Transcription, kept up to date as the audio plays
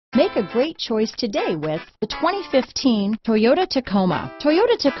Make a great choice today with the 2015 Toyota Tacoma.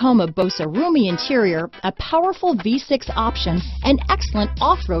 Toyota Tacoma boasts a roomy interior, a powerful V6 option, and excellent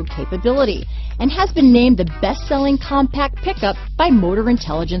off-road capability, and has been named the best-selling compact pickup by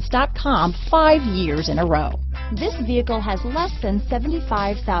MotorIntelligence.com 5 years in a row. This vehicle has less than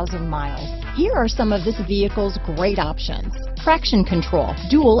 75,000 miles. Here are some of this vehicle's great options: traction control,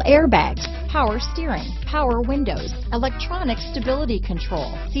 dual airbags, power steering, power windows, electronic stability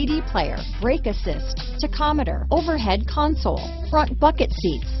control, CD player, brake assist, tachometer, overhead console, front bucket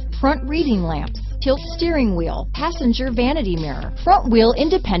seats, front reading lamps, tilt steering wheel, passenger vanity mirror, front wheel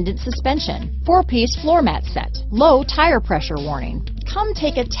independent suspension, 4-piece floor mat set, low tire pressure warning. Come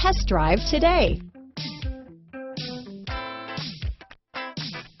take a test drive today.